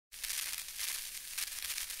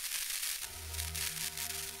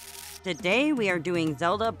Today we are doing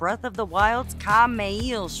Zelda Breath of the Wild's Kah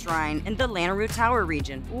Mael Shrine in the Lanayru Tower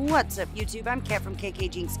region. What's up YouTube, I'm Kat from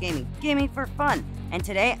KKJinxx Gaming for fun, and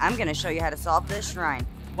today I'm going to show you how to solve this shrine.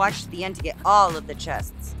 Watch to the end to get all of the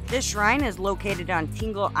chests. This shrine is located on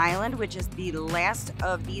Tingle Island, which is the last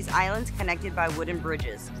of these islands connected by wooden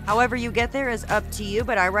bridges. However you get there is up to you,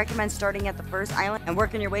 but I recommend starting at the first island and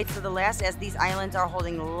working your way to the last, as these islands are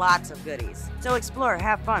holding lots of goodies. So explore,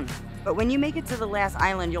 have fun. But when you make it to the last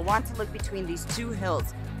island, you'll want to look between these two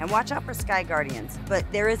hills and watch out for sky guardians.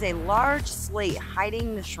 But there is a large slate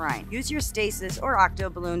hiding the shrine. Use your stasis or octo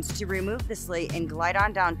balloons to remove the slate and glide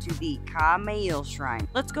on down to the Kah Mael Shrine.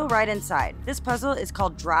 Let's go right inside. This puzzle is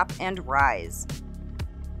called Drop and Rise.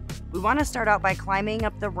 We want to start out by climbing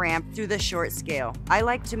up the ramp through the short scale. I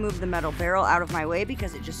like to move the metal barrel out of my way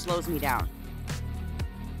because it just slows me down.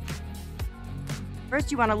 First,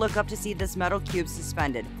 you want to look up to see this metal cube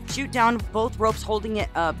suspended. Shoot down both ropes holding it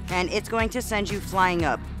up, and it's going to send you flying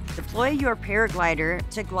up. Deploy your paraglider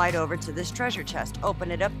to glide over to this treasure chest. Open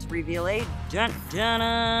it up to reveal a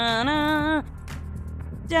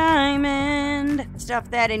diamond. Stuff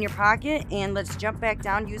that in your pocket, and let's jump back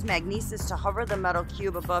down. Use magnesis to hover the metal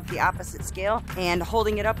cube above the opposite scale, and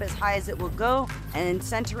holding it up as high as it will go, and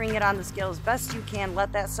centering it on the scale as best you can.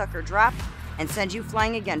 Let that sucker drop and send you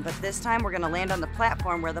flying again, but this time we're going to land on the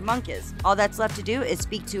platform where the monk is. All that's left to do is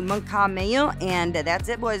speak to Monk Kah Mael, and that's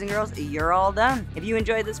it, boys and girls. You're all done. If you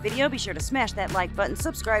enjoyed this video, be sure to smash that like button,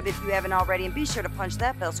 subscribe if you haven't already, and be sure to punch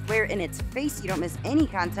that bell square in its face so you don't miss any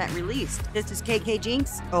content released. This is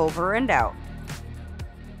KKJinxx, over and out.